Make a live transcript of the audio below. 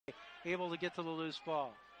able to get to the loose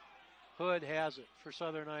ball. Hood has it for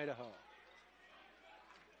Southern Idaho.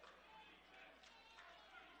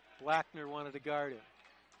 Blackner wanted to guard him.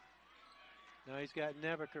 Now he's got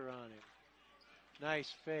Nebeker on him.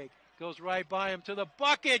 Nice fake. Goes right by him to the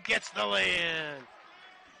bucket. Gets the lay-in.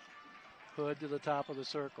 Hood to the top of the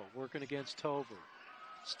circle. Working against Tover.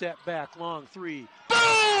 Step back, long three.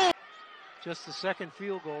 Boom! Just the second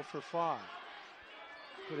field goal for Fogg.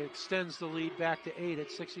 But it extends the lead back to 8 at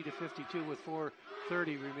 60-52 with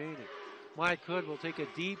 4:30 remaining. Mike Hood will take a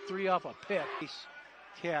deep three off a pick.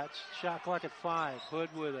 Catch. Shot clock at 5. Hood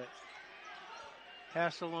with it.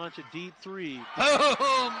 Has to launch a deep three.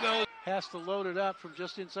 Boom! Goes. Has to load it up from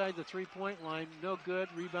just inside the three-point line. No good.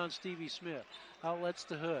 Rebound Stevie Smith. Outlets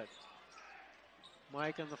to Hood.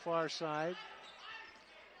 Mike on the far side.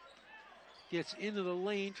 Gets into the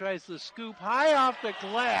lane. Tries to scoop high off the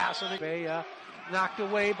glass. And knocked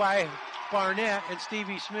away by Barnett. And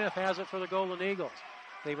Stevie Smith has it for the Golden Eagles.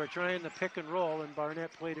 They were trying to pick and roll, and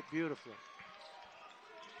Barnett played it beautifully.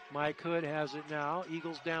 Mike Hood has it now.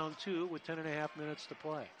 Eagles down 2 with 10.5 minutes to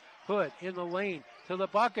play. Hood in the lane to the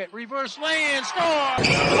bucket. Reverse lay-in. Score!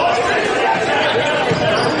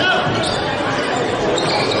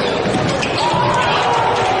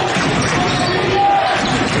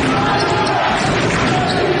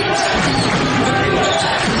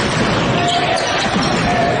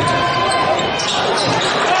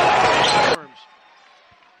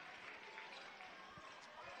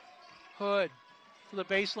 Hood to the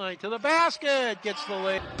baseline, to the basket, gets the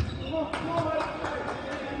lay.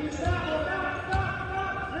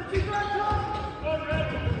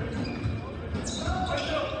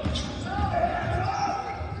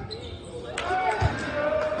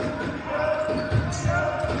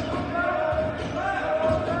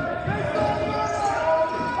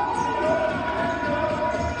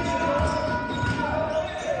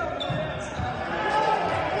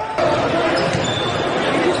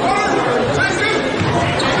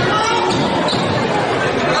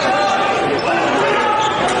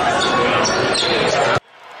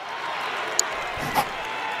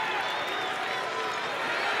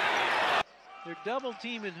 They're double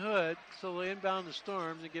teaming Hood, so they inbound the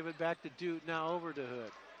Storms and give it back to Duke, now over to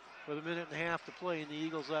Hood. With a minute and a half to play, and the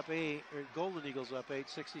Eagles up 8, or Golden Eagles up 8,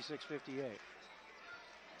 66-58.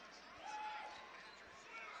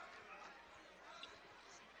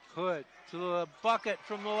 Hood to the bucket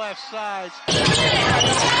from the left side.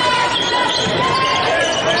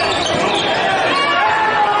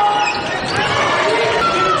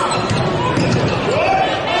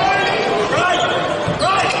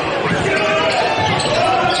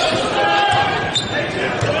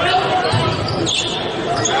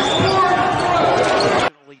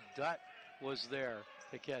 Dutt was there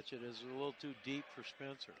to catch it. It was a little too deep for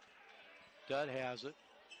Spencer. Dutt has it.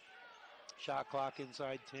 Shot clock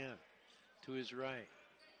inside 10 to his right.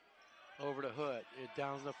 Over to Hood. It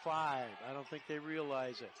down to 5. I don't think they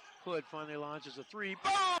realize it. Hood finally launches a three.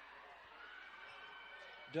 Boom!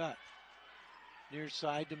 Dutt. Near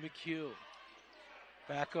side to McHugh.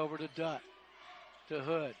 Back over to Dutt. To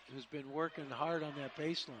Hood, who's been working hard on that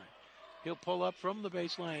baseline. He'll pull up from the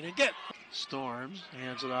baseline and get. Storms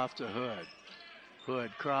hands it off to Hood.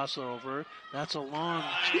 Hood crossover. That's a long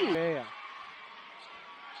two. Yeah.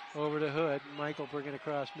 Over to Hood. Michael bringing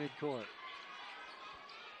across midcourt.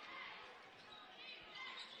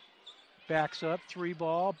 Backs up.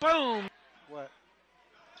 3-ball. Boom! What?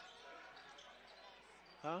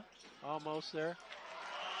 Huh? Almost there.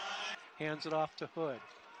 Hands it off to Hood.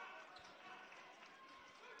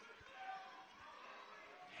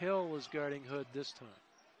 Hill was guarding Hood this time.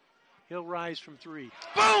 He'll rise from 3.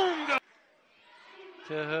 Boom!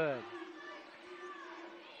 To Hood.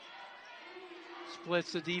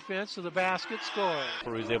 Splits the defense to the basket, scores.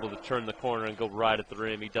 Where he's able to turn the corner and go right at the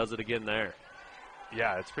rim. He does it again there.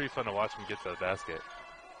 Yeah, it's pretty fun to watch him get to the basket.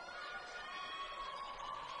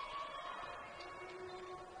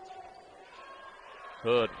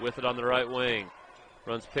 Hood with it on the right wing.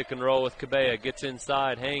 Runs pick and roll with Cabella. Gets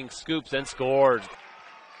inside, hangs, scoops, and scores.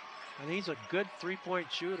 And he's a good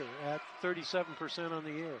three-point shooter at 37% on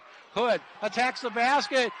the year. Hood attacks the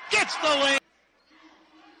basket, gets the lane.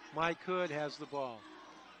 Mike Hood has the ball.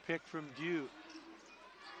 Pick from Duke.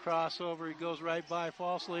 Crossover, he goes right by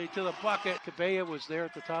falsely to the bucket. Cabella was there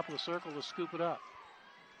at the top of the circle to scoop it up.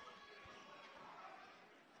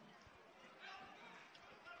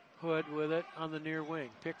 Hood with it on the near wing.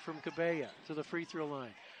 Pick from Cabella to the free throw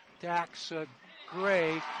line. Dax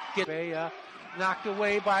Gray gets Cabella. Knocked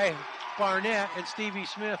away by Barnett, and Stevie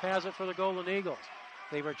Smith has it for the Golden Eagles.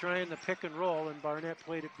 They were trying to pick and roll, and Barnett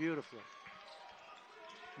played it beautifully.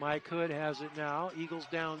 Mike Hood has it now. Eagles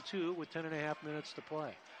down 2 with 10.5 minutes to play.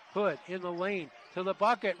 Hood in the lane to the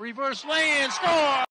bucket. Reverse lay-in. Score!